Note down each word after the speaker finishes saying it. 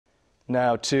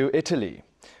Now to Italy,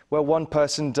 where one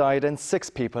person died and 6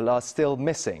 people are still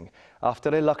missing after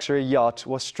a luxury yacht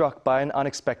was struck by an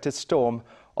unexpected storm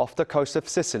off the coast of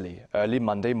Sicily early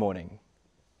Monday morning.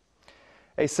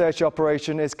 A search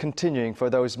operation is continuing for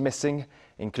those missing,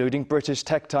 including British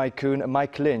tech tycoon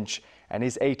Mike Lynch and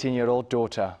his 18-year-old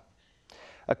daughter.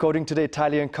 According to the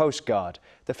Italian Coast Guard,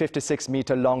 the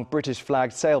 56-meter-long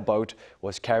British-flagged sailboat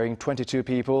was carrying 22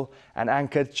 people and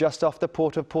anchored just off the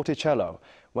port of Porticello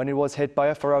when it was hit by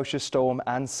a ferocious storm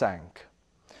and sank.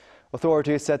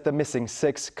 Authorities said the missing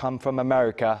 6 come from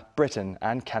America, Britain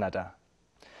and Canada.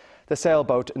 The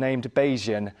sailboat, named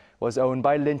Bayesian, was owned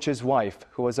by Lynch's wife,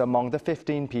 who was among the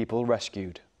 15 people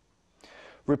rescued.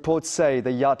 Reports say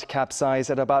the yacht capsized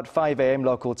at about 5 a.m.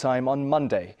 local time on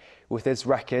Monday, with its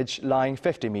wreckage lying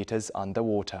 50 meters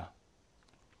underwater.